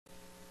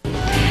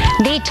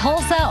The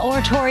Tulsa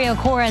Oratorio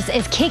Chorus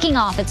is kicking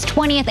off its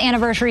 20th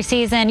anniversary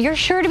season. You're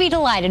sure to be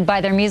delighted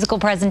by their musical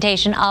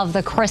presentation of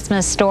The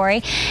Christmas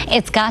Story.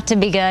 It's got to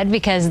be good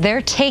because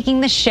they're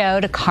taking the show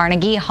to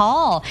Carnegie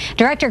Hall.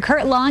 Director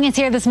Kurt Long is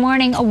here this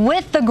morning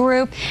with the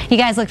group. You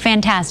guys look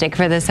fantastic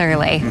for this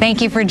early. Thank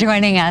you for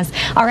joining us.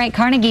 All right,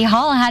 Carnegie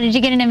Hall, how did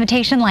you get an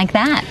invitation like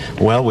that?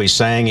 Well, we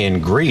sang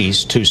in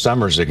Greece 2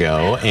 summers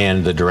ago,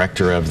 and the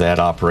director of that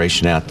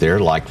operation out there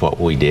liked what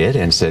we did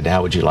and said,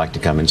 how would you like to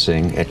come and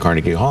sing at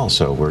Carnegie Hall?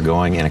 So we're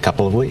going in a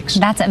couple of weeks.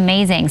 That's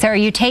amazing. So are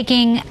you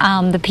taking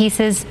the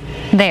pieces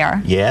there?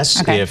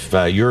 Yes. Okay. If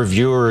your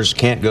viewers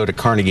can't go to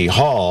Carnegie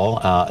Hall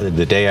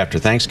the day after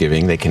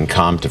Thanksgiving, they can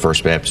come to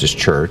First Baptist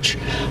Church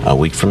a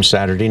week from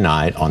Saturday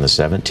night on the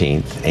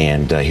 17th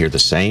and hear the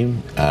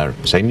same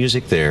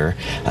music there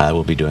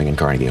we'll be doing in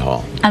Carnegie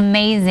Hall.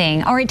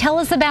 Amazing. All right, tell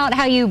us about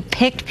how you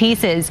picked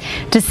pieces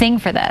to sing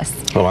for this.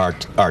 Well, our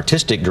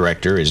artistic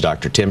director is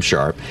Dr. Tim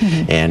Sharp,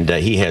 and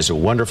he has a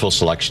wonderful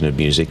selection of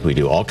music. We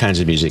do all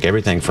kinds of music,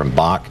 everything from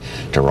Bach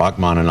to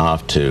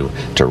Rachmaninoff to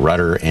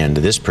Rutter, and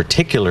this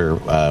particular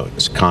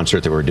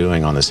concert that we're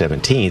doing on the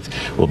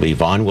 17th will be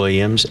Vaughan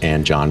Williams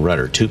and John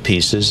Rutter, 2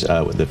 pieces.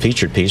 The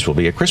featured piece will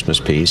be a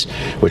Christmas piece,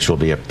 which will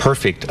be a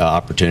perfect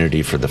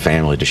opportunity for the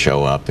family to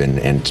show up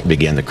and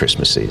begin the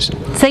Christmas season.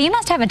 So you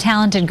must have a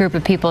talented group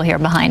of people here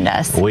behind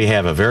us. We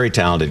have a very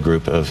talented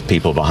group of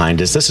people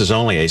behind us. This is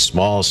only a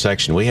small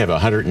section. We have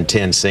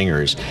 110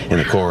 singers in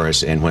the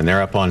chorus, and when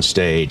they're up on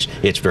stage,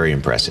 it's very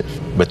impressive.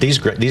 But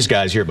these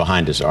guys here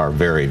behind us are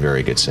very,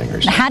 very good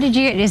singers. How did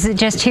you, is it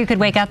just who could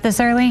wake up this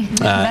early? Is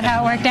that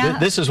how it worked out?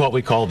 This is what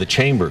we call the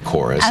chamber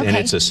chorus, and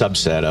it's a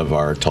subset of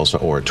our Tulsa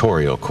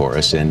Oratorio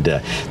Chorus, and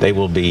they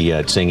will be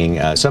singing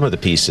some of the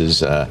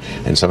pieces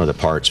and some of the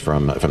parts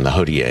from the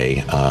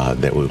Hodier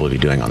that we will be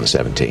doing on the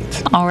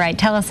 17th. All right,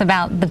 tell us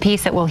about the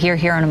piece that we'll hear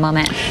here in a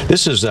moment.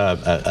 This is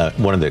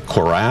one of the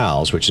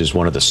chorales, which is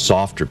one of the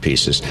softer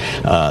pieces.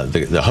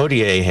 The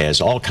Hodier has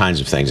all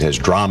kinds of things. It has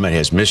drama, it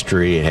has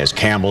mystery, it has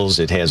camels,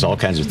 it has all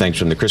kinds of things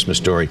from the Christmas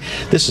Story.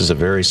 This is a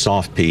very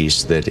soft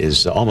piece that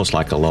is almost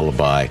like a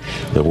lullaby.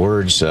 The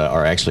words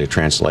are actually a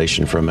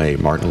translation from a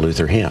Martin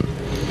Luther hymn.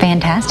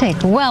 Fantastic.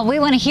 Well, we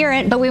want to hear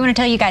it, but we want to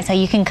tell you guys how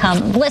you can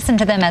come listen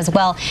to them as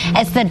well.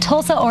 It's the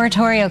Tulsa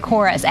Oratorio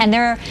Chorus, and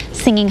they're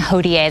singing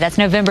Hodier. That's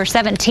November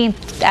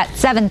 17th at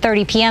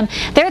 7:30 p.m.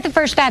 They're at the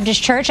First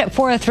Baptist Church at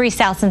 403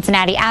 South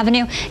Cincinnati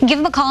Avenue. Give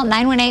them a call at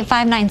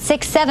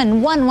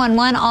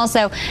 918-596-7111.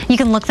 Also, you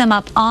can look them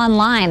up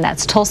online.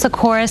 That's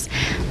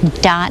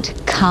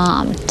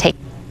tulsachorus.com. Take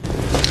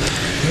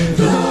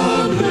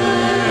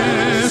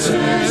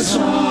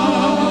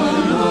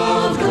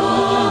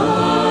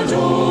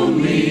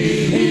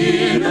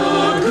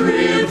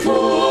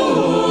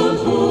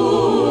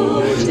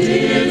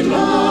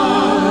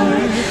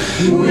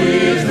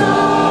with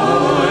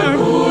our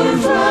poor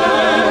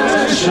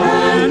flesh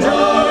and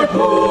our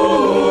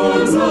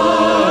poor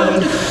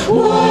blood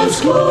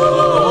was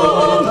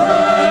clothed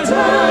at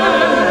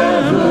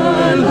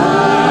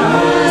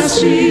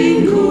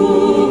everlasting good.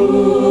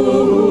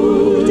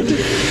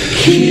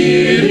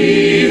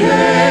 Kyrie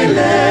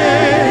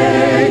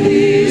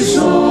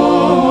eleison,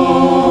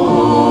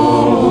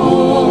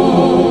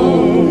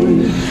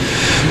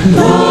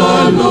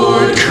 the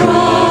Lord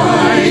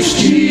Christ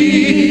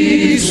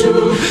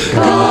Jesus,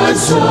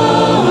 God's Son.